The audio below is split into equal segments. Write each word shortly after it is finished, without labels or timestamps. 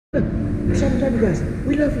Sometimes guys,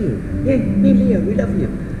 we love you. Yeah, me and Leo, we love you.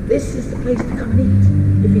 This is the place to come and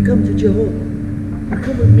eat. If you come to Johor, you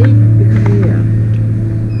come with me, you come here.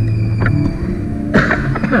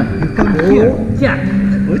 You come here. Yeah.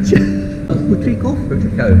 Putri ko?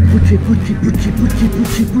 Putri ko. Putri ko. Putri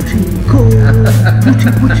ko.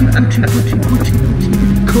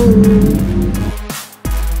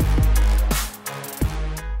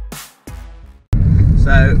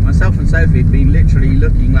 So myself and Sophie have been literally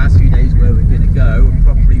looking last few days where we're going to go, and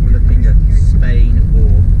probably we're looking at Spain or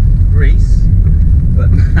Greece. But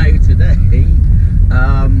now today,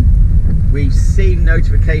 we've seen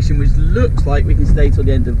notification which looks like we can stay till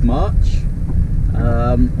the end of March,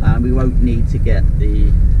 and we won't need to get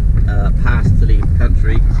the pass to leave the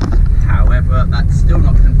country. However, that's still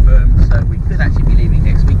not confirmed, so we could actually be leaving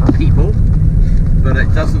next week, people. But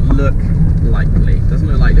it doesn't look likely. It doesn't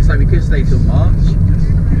look like. Looks like we could stay till March.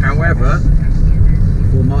 However,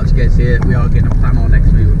 before March gets here, we are going to plan our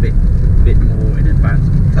next move a bit more in advance,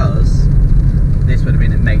 because this would have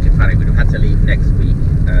been a major panic. We'd have had to leave next week,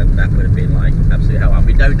 and that would have been like absolute hell. And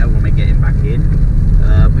we don't know when we're getting back in.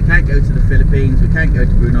 We can't go to the Philippines. We can't go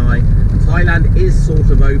to Brunei. Thailand is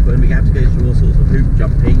sort of open. We have to go through all sorts of hoop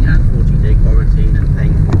jumping and 14-day quarantine and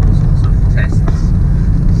paying for all sorts of tests.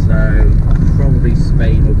 So probably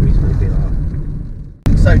Spain or Greece will be our.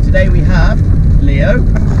 So today we have Leo.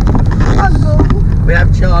 Hello. We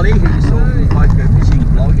have Charlie, who you saw from the Five Go Fishing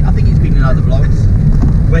vlog. I think he's been in other vlogs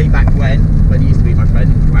way back when he used to be my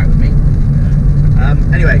friend and come out with me.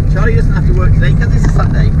 Anyway, Charlie doesn't have to work today because it's a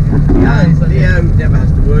Sunday. And Leo never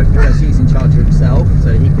has to work because he's in charge of himself,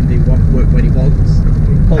 so he can do work when he wants.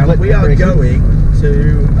 And we are going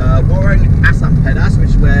to Warren Asam Pedas, which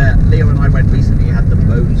is where Leo and I went recently, had the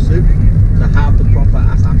bone soup, to have the proper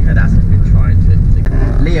Asam Pedas. I've been trying to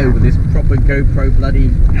Leo with this proper GoPro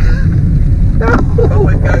bloody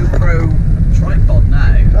proper GoPro tripod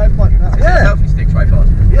now. Tripod now. It's a selfie stick tripod.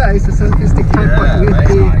 Yeah, it's a selfie stick tripod with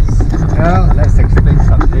the. Nice. Let's explain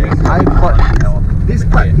something. I bought this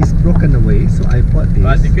part is broken away, so I bought this.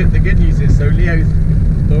 But the good news is, so Leo's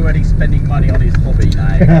already spending money on his hobby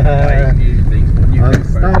now, buying new things for new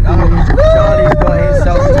GoPro. Charlie's got his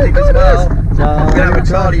selfie stick as well. We're gonna have a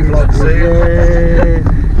Charlie vlog soon.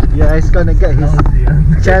 Yeah, he's gonna get his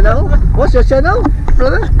channel. What's your channel,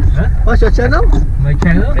 brother? Huh? What's your channel? My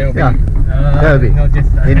channel? It'll be. That'll be no,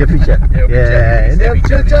 just in the future. Yeah, in the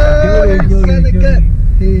future, he's gonna get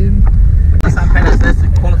him. Asam Pedas, there's the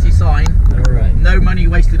quality sign. Alright. No money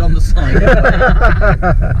wasted on the sign.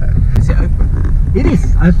 Is it open? It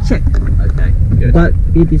is. I've checked. Okay, good. But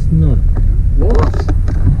it is not. What?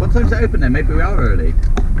 What time's it open then? Maybe we are early.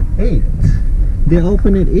 8. They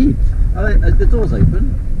open at 8. Oh, the door's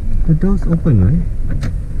open. The door's open, right?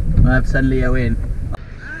 I have to send Leo in.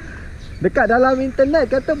 Dekat dalam internet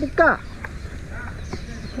kata buka.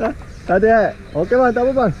 Tak ada. Okey bang, tak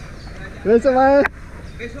apa bang. Besok bang.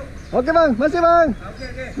 Okey bang, masih bang.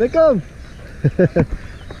 Assalamualaikum.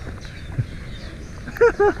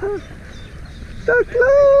 They're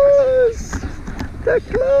close. They're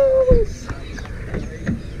close.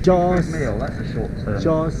 Jaws meal, that's a short term.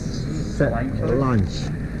 Jaws set lunch.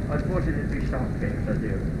 Unfortunately, we start getting to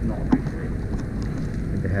do not recently.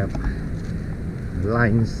 They have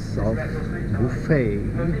lines of buffet.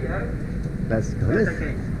 Let's go. That's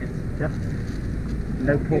okay. It's just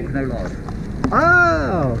no pork, no lard.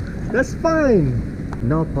 Oh, that's fine.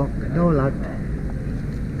 No pork, no lard.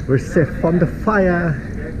 We're safe from the fire.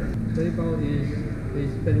 25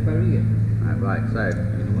 is 25 ringgit. Right, so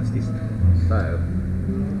you know what's this? So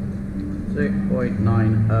 6.90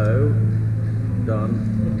 done.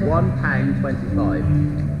 £1.25.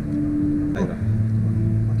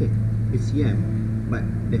 Okay, it's yam, but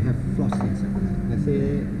they have floss inside. Let's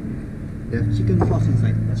say they have chicken floss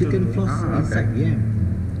inside. Chicken floss inside yam.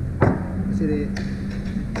 Let's say they.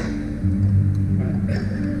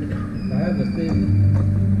 I have the same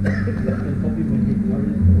copy from the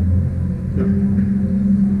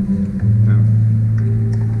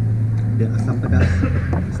The Asam Pedas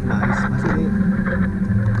is nice. Masih ni.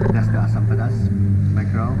 That's the Asam Pedas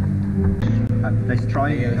background. Let's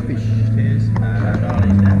try the fish. Cheers.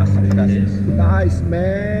 Asam Pedas. Nice,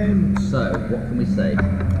 man. So, what can we say?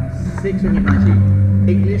 £6.90.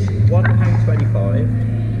 English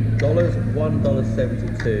 £1.25. Dollars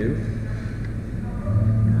 $1.72.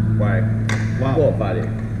 Wow. What value?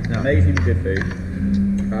 Yeah. Amazing good food.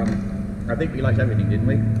 I think we liked everything, didn't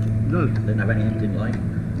we? No. Didn't have anything we didn't like.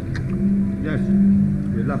 Yes,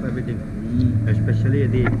 we love everything, especially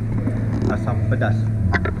the Asam Pedas.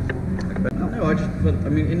 But no, I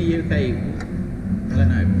mean, in the UK, I don't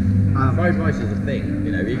know. Fried rice is a thing,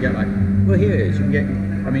 you know. You get like, well, here it is. You can get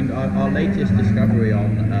I mean, our latest discovery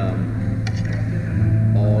on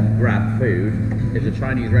Grab Food is a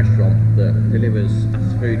Chinese restaurant that delivers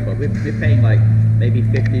us food for. We're paying like maybe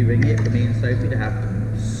 50 ringgit for me and Sophie to have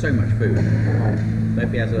so much food.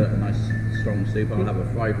 Sophie has a nice strong soup. I'll have a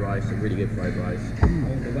fried rice, a really good fried rice.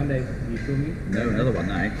 The one that you showed me? No, another one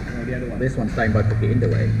now. No, the other one. This one's staying by Phuket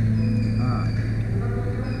Indaway. Ah,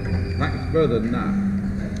 That's further than that.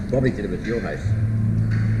 Probably delivered to your house.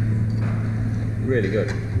 Really good.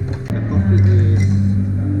 the coffee is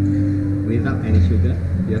without any sugar.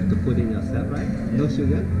 You have to put in yourself, right? No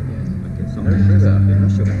sugar. Okay, so No sugar. No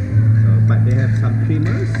sugar. So, but they have some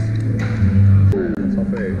creamers. That's all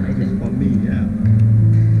food. Just for me, yeah.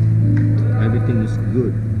 Everything is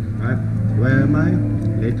good, right? Where am I?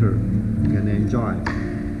 Later, gonna enjoy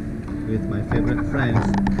with my favorite friends,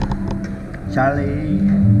 Charlie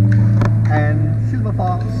and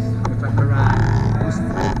Silverfox. Musang Perak.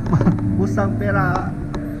 Musang Perak.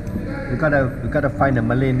 We gotta find a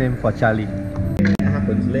Malay name for Charlie. It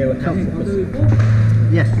happens. Leo has to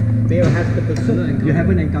Yes. Leo has to pursue. You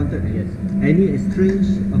haven't encountered Yes. any strange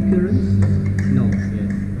occurrence? No.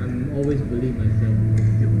 Yes. I'm always believe myself.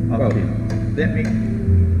 Well, Okay.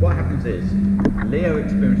 what happens is Leo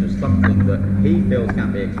experiences something that he feels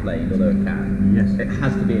can't be explained, although it can. Yes. It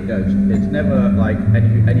has to be a ghost. It's never like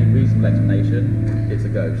any reasonable explanation. It's a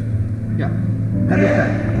ghost. Yeah. Let me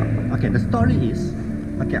tell. Okay, the story is,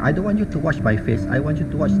 okay, I don't want you to watch my face. I want you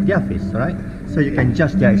to watch their face, right? So you can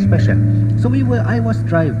judge their expression. So I was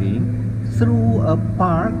driving through a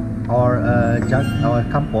park or a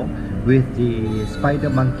kampong with the spider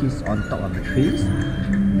monkeys on top of the trees,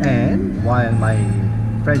 and while my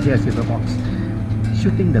friend here, Silverfox,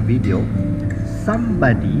 shooting the video,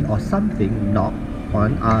 somebody or something knocked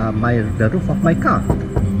on the roof of my car,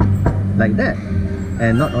 like that,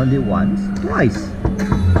 and not only once, twice.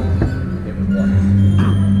 It was once.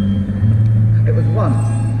 It was once.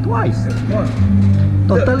 Twice. It was once.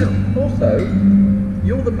 Totally. Look, also,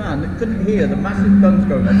 you're the man that couldn't hear the massive guns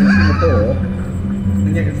going off in Singapore,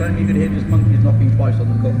 and yet you're saying you could hear just monkeys knocking twice on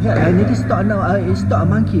the car. Yeah, and it is not it's not a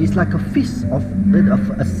monkey. It's like a fist of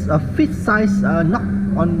a fist size knock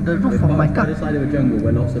on the roof of my By car. the side of a jungle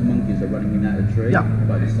where lots of monkeys are running in and out of the tree. Yeah.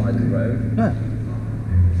 By the side of the road. Yeah.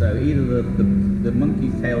 So either the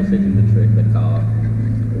monkey's tail sitting in the car,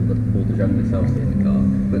 or the jungle itself sitting in the car.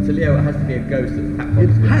 But to Leo, it has to be a ghost that's tapped on It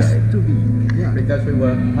his window. has to be. Yeah. Because we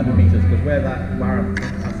were 100 meters, because where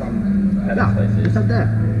Asam Pedas Yeah. place It's is, up there.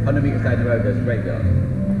 100 meters down the road there's a graveyard.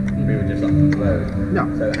 We were just up the road. Yeah.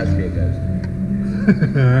 So it has to be a ghost.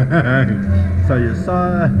 So you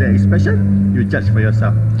saw the expression. You judge for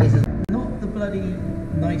yourself. Not the bloody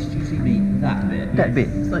nice juicy meat, that bit. That bit.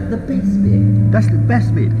 It's like the best bit. That's the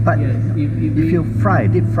best bit. But Yes. if you deep fry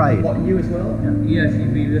it. What, you as well? Yes,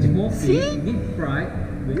 if it is small See? fish, deep fried,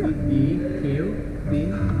 we eat the tail,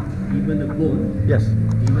 fin, even the bone. Yes.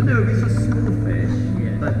 Even though it's a small fish,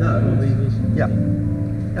 Yeah. like those. Yeah.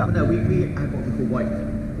 But no, we had what we call white.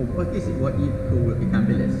 Or what is it? What you call ikan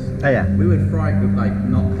bilis? Yeah. We would fry it with like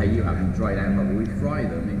not how you have them dried out, but we'd fry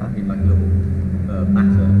them in like little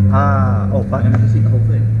batter, Oh, but and then we just eat the whole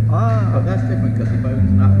thing. But ah. that's different because the bones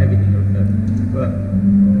and that, everything are cooked. But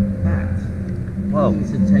that Wow.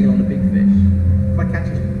 eats a tail on a big fish. If I catch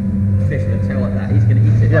a fish with a tail like that, he's going to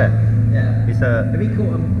eat it. Yeah. Yeah. It's a. If he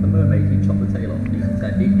caught a mermaid, he'd chop the tail off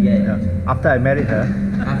and eat the end. Yeah. After I married her.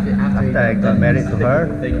 After I got married to her.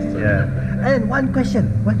 Things to Yeah. And one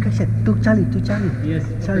question to Charlie. Yes.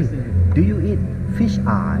 Charlie, do you eat fish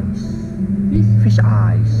eyes? Fish? Fish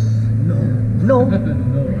eyes? No. No.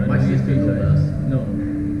 No. My sister-in-law does. No.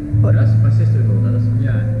 What? My sister-in-law does.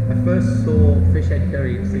 Yeah. I first saw fish head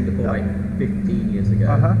curry in Singapore Yeah. like 15 years ago,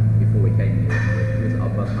 Uh-huh. before we came here. It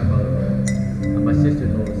was my mother-in-law. And my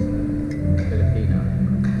sister-in-law's Filipina.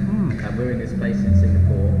 And we're in this place in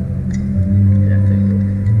Singapore. Yeah, Singapore.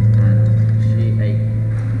 And she ate.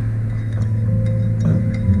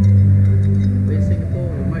 We're in Singapore,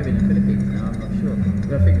 or maybe in the Philippines now, I'm not sure. But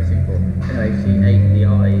I think we're Singapore. Anyway, she ate the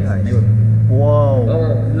eyes. And they were, Whoa.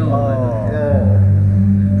 No.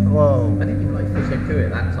 Whoa. I didn't even like fish head curry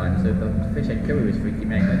at that time, so the fish head curry was freaking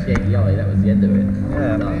me out. When she ate the eye, that was the end of it.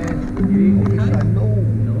 Yeah, Done. man. No.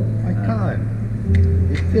 No. I can't.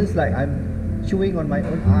 It feels like I'm chewing on my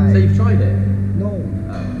own eye. So you've tried it? No.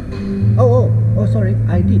 Oh, Oh, sorry.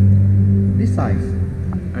 I did. This size.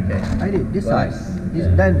 okay. I did this Well, size. This,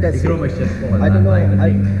 yeah. then that's You can it. almost just swallow I that, don't know. like the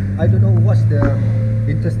thing. I don't know what's the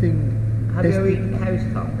interesting. Have you ever tasting- eaten cow's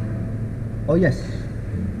tongue? Oh yes.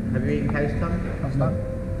 Have you eaten cow's tongue? How's that?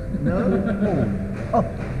 No? Oh.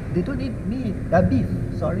 They don't eat meat. Beef.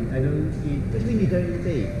 Sorry. I don't eat. What do you mean you don't eat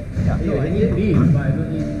beef? Yeah. No, I eat beef, but I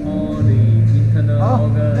don't eat all the internal Oh,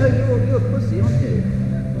 organs. No, you're a pussy, aren't you?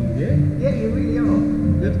 Yeah? Yeah, you really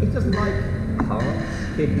are. He doesn't like hearts,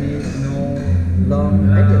 kidneys, No. lung,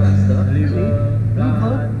 any of that stuff. Liver,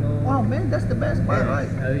 blood, no. Oh man, that's the best part, right?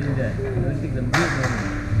 I eat that. I don't take the meat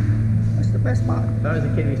one. That's the best part. When I was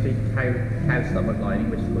a kid, we used to eat cow stomach lining,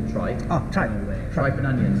 which is called tripe. Oh, try. No way. Tripe and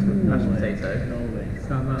onions with mashed No way. potato. No way.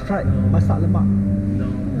 Stomach. Try. No. Masak lemak. No.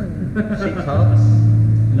 Sheep's hearts.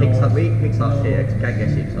 No. Pig's heart. We eat pig's hearts No. here, 'cause you can't get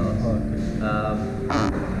sheep's hearts.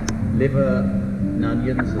 Liver and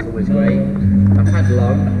onions is always great. I've had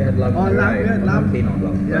lung. We had lung. Oh, on the lamb, road. yeah, I'm lamb. not keen on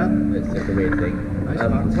lung. but Yeah. It's just a weird thing. Nice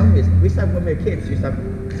one. Tongue is. We used to have when we were kids. We used to have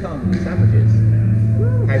tongue sandwiches.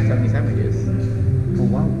 Cow tongue sandwiches. Oh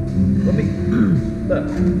wow. When we look,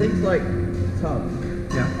 things like tongue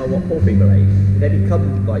Yeah. are what poor people ate. They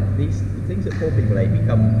become like these things that poor people ate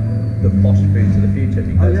become the posh foods of the future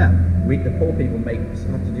because yeah. the poor people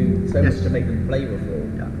have to do so Yes. much to make them flavourful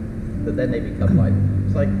Yeah. that then they become like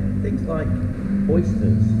it's like things like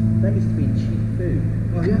oysters. That used to be cheap food.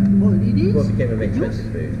 Oh yeah. Oh, it is. Well, it became a very Yes.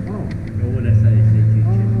 expensive food. Oh. No, that's why I say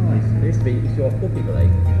chicken. Oh. It used to be it's what poor people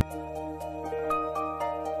ate.